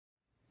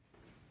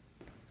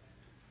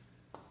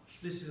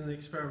This is an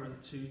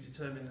experiment to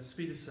determine the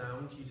speed of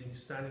sound using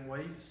standing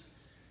waves.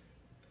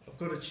 I've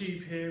got a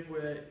tube here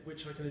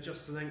which I can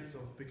adjust the length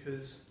of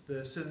because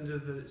the cylinder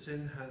that it's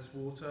in has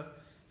water,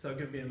 so that'll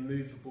give me a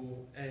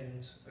movable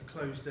end, a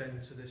closed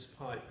end to this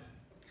pipe.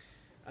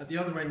 At the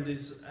other end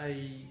is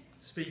a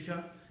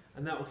speaker,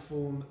 and that will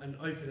form an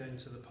open end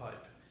to the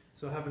pipe.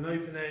 So I have an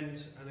open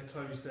end and a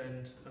closed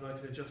end, and I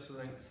can adjust the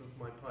length of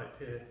my pipe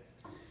here.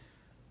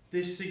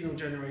 This signal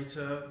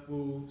generator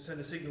will send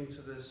a signal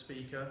to the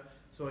speaker,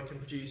 so I can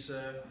produce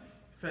a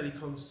fairly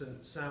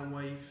constant sound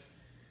wave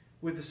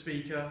with the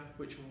speaker,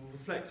 which will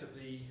reflect at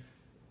the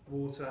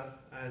water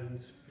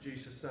and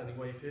produce a standing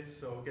wave here.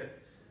 So I'll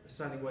get a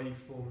standing wave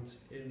formed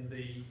in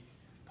the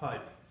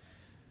pipe.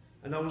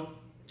 And I'll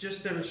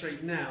just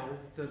demonstrate now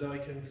that I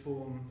can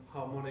form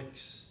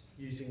harmonics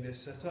using this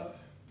setup.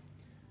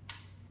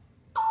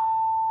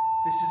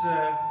 This is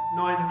a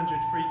 900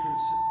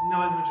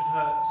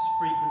 Hz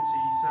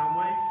frequency sound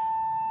wave.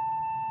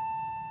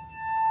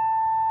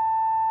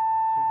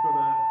 So we've got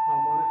a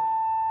harmonic,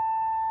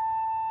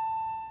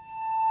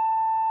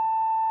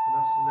 and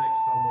that's the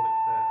next harmonic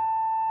there.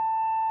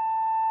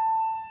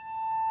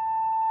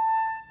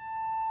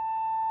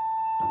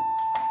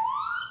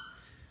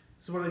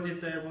 So what I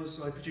did there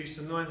was I produced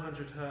a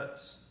 900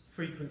 Hz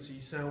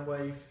frequency sound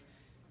wave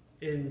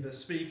in the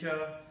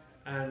speaker,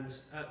 and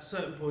at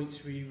certain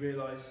points we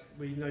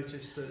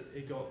noticed that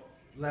it got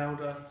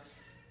louder,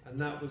 and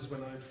that was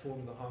when I had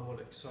formed the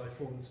harmonics. So I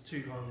formed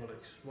two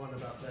harmonics, one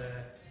about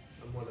there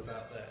and one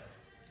about there.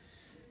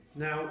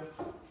 Now,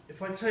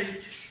 if I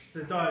take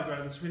the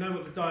diagrams, we know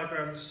what the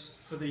diagrams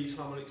for these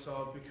harmonics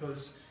are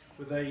because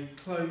with a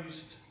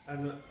closed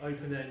and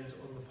open end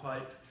on the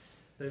pipe,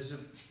 there's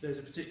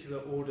a particular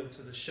order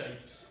to the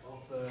shapes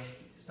of the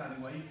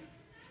standing wave.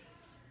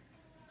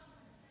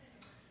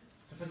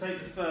 So if I take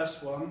the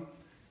first one,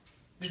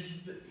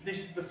 this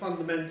is the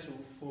fundamental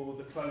for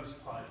the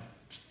closed pipe.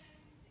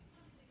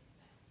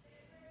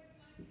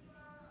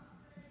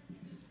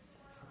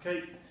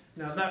 Okay,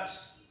 now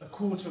that's a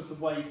quarter of the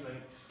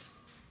wavelength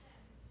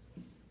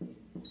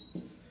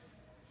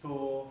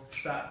for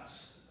that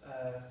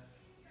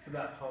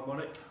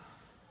harmonic.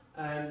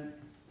 And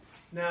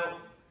now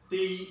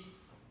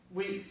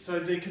so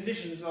the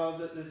conditions are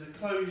that there's a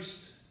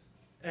closed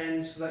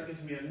end, so that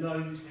gives me a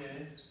node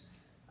here,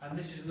 and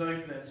this is an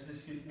open end, so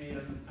this gives me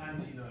an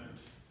antinode.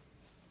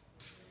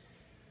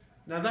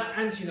 Now that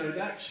antinode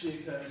actually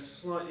occurs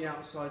slightly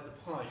outside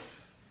the pipe.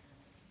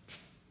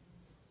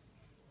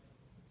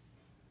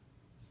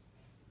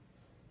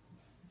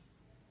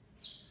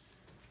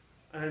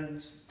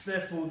 And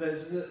therefore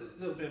there's a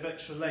little bit of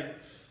extra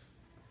length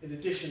in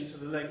addition to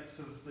the length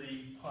of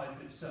the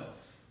pipe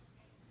itself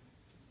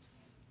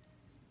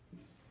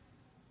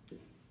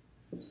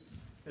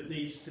that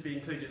needs to be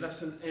included.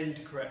 That's an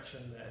end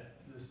correction there,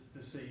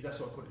 the C, that's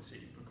why I call it C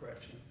for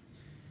correction.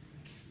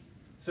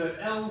 So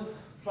L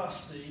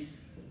plus C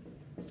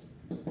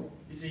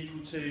is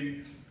equal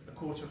to a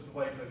quarter of the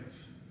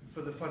wavelength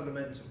for the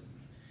fundamental.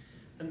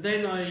 And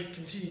then I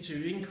continue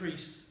to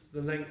increase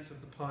the length of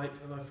the pipe,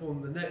 and I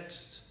form the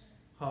next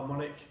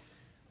harmonic,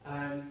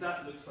 and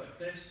that looks like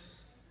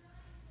this.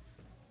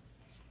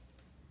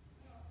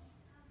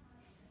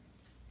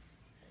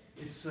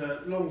 It's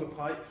a longer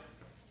pipe,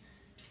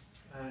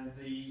 and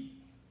we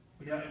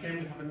have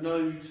a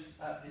node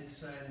at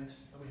this end,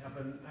 and we have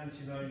an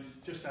antinode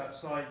just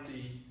outside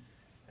the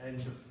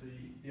end of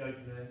the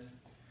open end.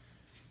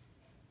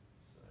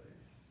 So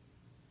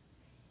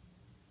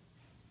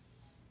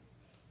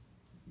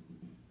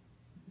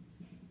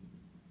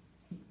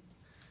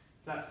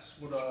that's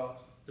what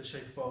the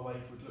shape of our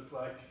wave would look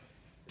like.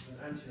 There's an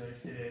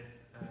antinode here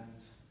and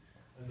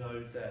a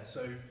node there.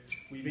 So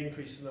we've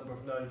increased the number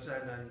of nodes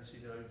and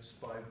antinodes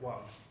by 1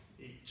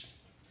 each.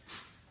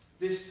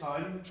 This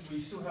time we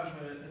still have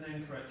an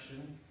end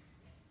correction.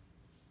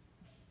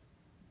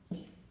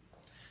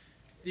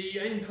 The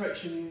end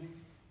correction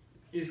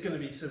is going to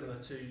be similar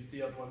to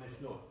the other one,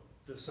 if not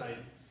the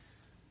same.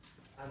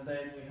 And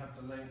then we have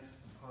the length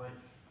of the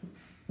pipe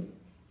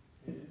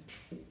here.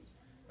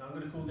 Now I'm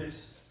going to call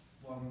this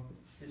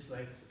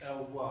length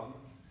L1,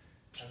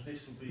 and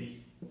this will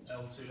be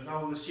L2, and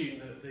I will assume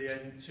that the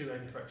two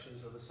end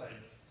corrections are the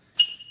same.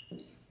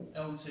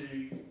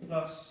 L2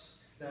 plus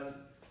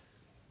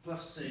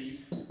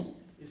C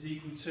is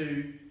equal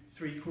to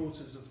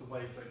 3/4 of the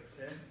wavelength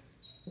here.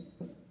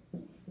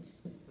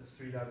 That's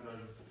 3 down and over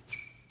 4.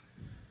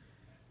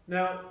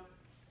 Now,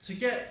 to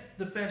get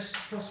the best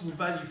possible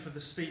value for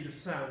the speed of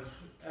sound,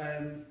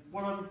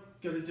 what I'm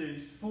going to do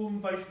is form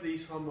both of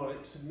these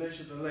harmonics and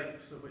measure the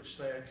lengths at which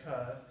they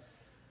occur.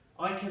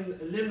 I can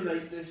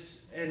eliminate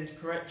this end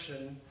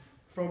correction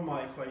from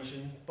my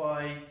equation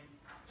by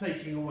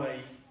taking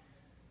away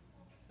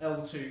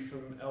L2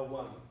 from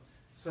L1.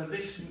 So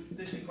this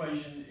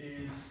equation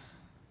is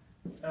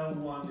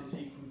L1 is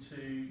equal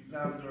to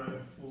lambda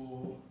over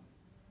 4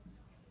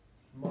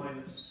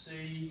 minus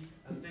C,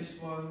 and this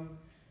one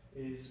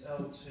is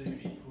L2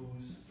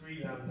 equals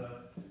 3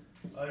 lambda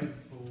over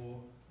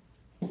 4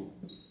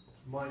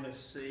 minus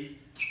C.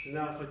 So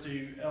now if I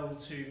do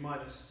L2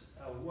 minus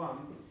L1,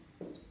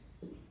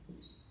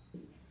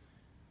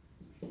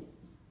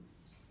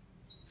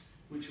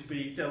 which will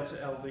be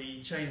delta L,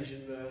 the change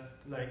in the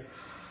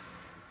length,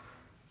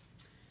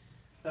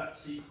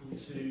 that's equal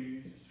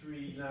to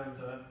 3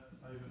 lambda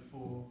over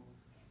 4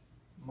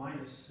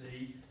 minus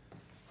C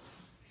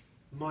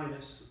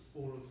minus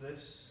all of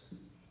this.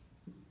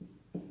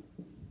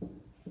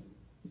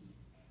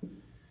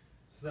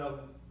 So that'll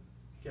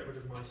get rid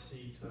of my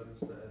C terms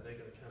there, they're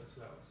going to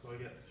cancel out. So I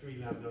get 3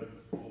 lambda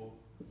over 4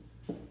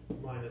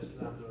 minus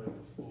lambda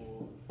over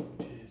 4,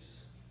 which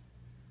is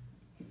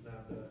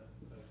lambda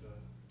over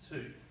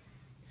 2.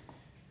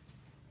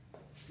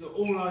 So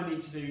all I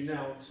need to do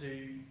now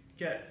to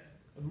get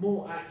a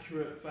more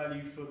accurate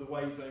value for the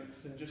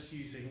wavelength than just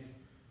using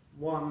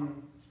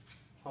one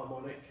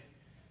harmonic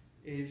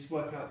is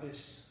work out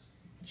this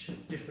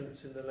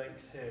difference in the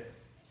length here.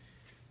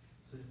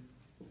 So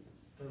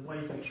the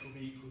wavelength will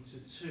be equal to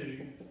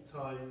 2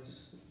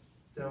 times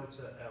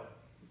delta L.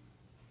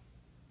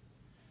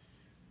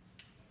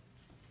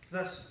 So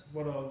that's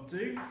what I'll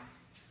do.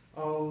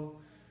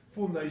 I'll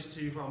form those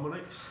two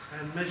harmonics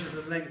and measure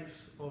the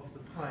length of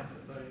the pipe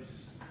of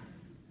those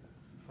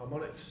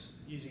harmonics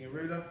using a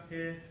ruler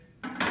here,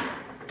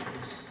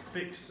 which is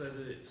fixed so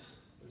that it's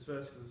as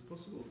vertical as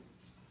possible.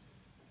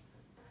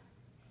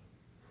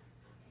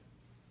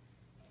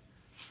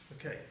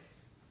 Okay,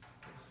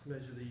 let's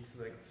measure these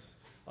lengths.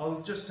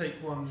 I'll just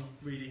take one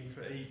reading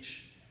for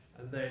each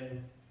and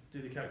then do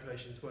the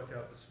calculation to work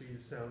out the speed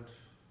of sound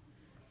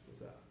with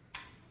that.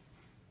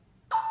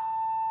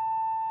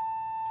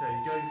 Okay,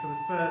 going for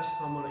the first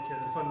harmonic here,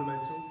 the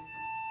fundamental.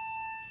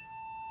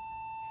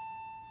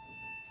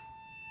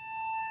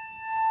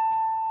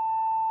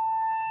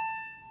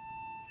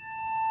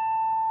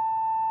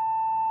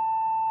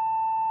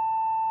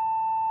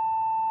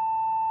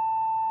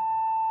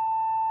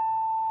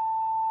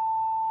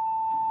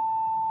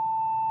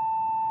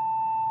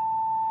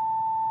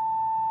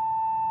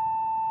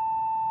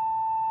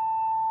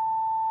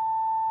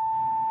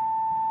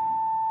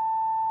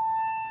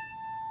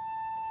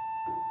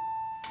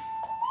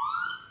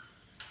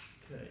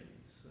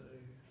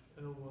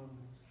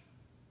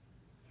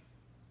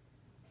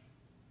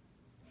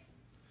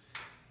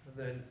 And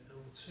then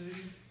L2.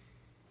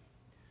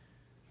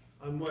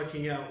 I'm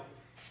working out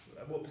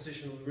at what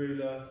position on the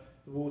ruler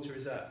the water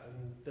is at,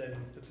 and then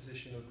the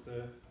position of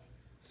the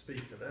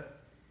speaker there.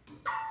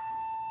 Okay.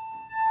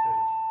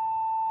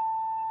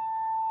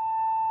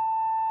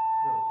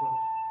 So that was my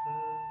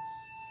first.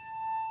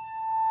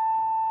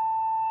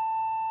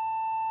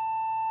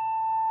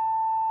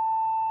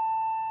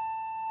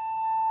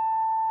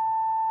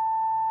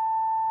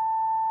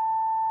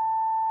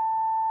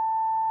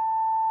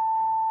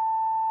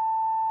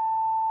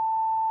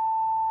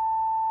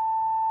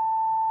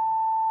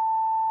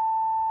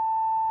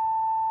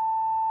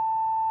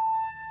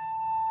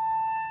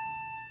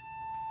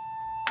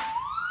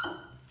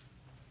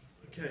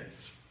 Okay.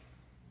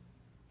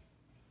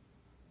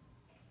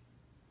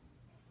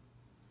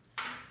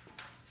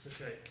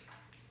 Okay.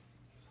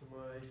 So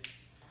my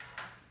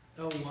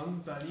L1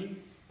 value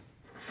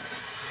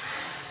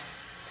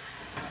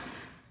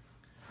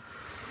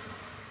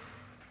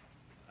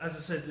as I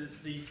said,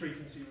 the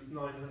frequency was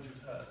 900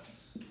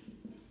 Hertz.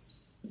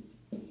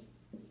 There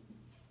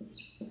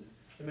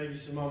may be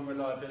some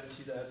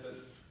unreliability there, but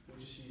we'll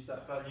just use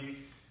that value.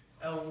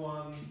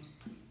 L1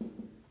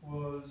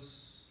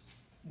 was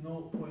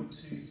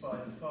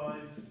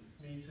 0.255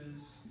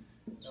 meters,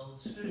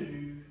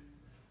 L2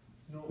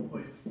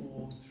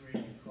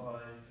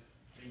 0.435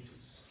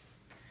 meters.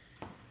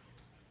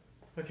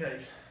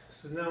 Okay,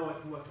 so now I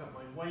can work out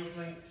my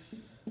wavelength,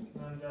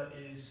 and that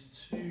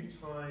is 2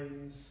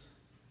 times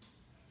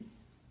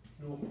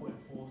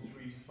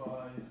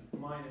 0.435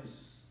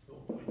 minus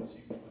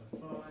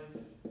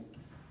 0.255.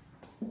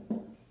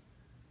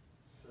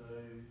 So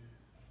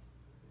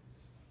it's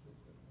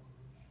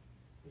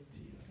 0.180,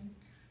 I think.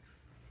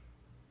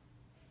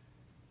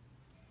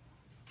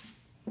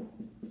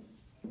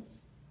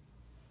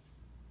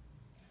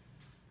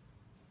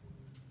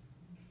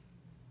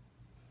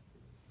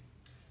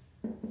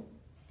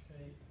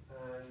 Okay,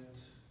 and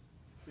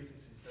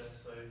frequencies there.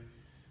 So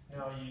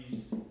now I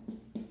use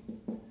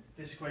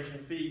this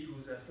equation, V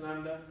equals F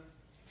lambda,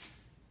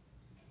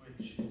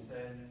 which is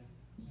then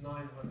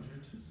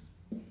 900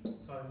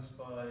 times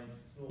by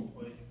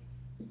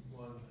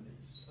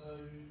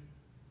 0.180.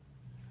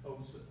 Oh,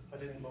 so I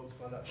didn't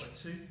multiply that by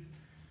 2.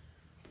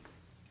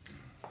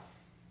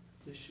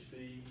 This should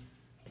be,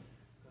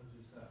 how much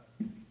is that?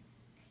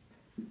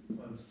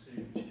 Times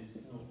 2, which is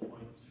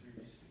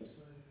 0.360.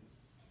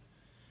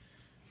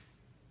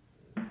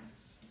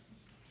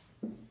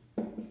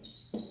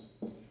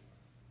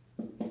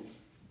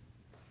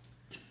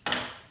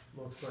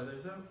 Multiply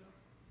those out.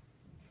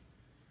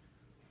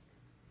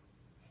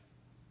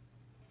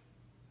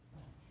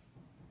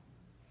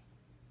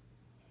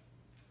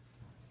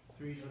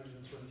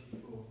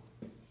 (324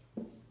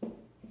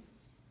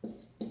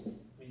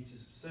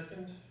 meters per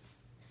second).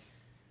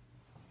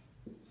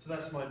 So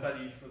that's my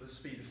value for the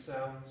speed of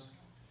sound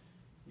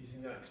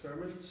using that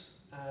experiment,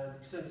 and the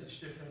percentage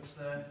difference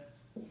there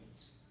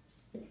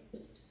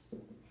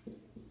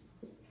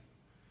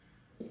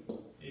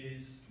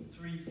is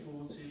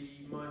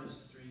 340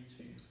 minus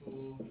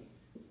 324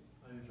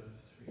 over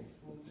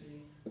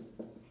 340.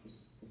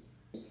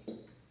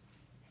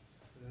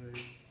 So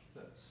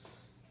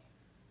that's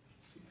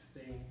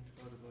 16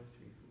 divided by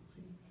 340.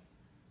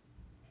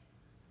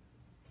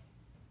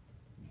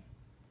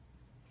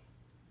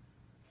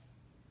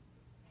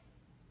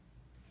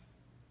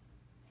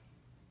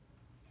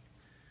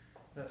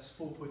 That's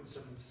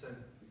 4.7%.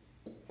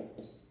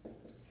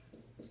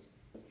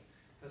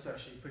 That's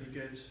actually pretty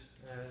good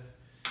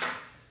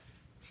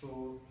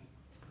for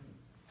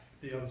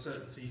the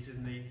uncertainties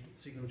in the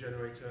signal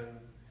generator and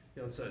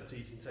the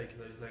uncertainties in taking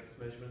those length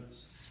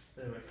measurements.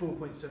 Anyway,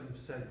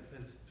 4.7%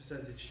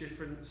 percentage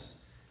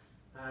difference,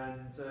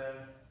 and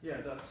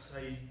yeah, that's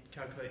how you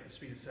calculate the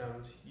speed of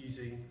sound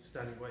using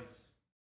standing waves.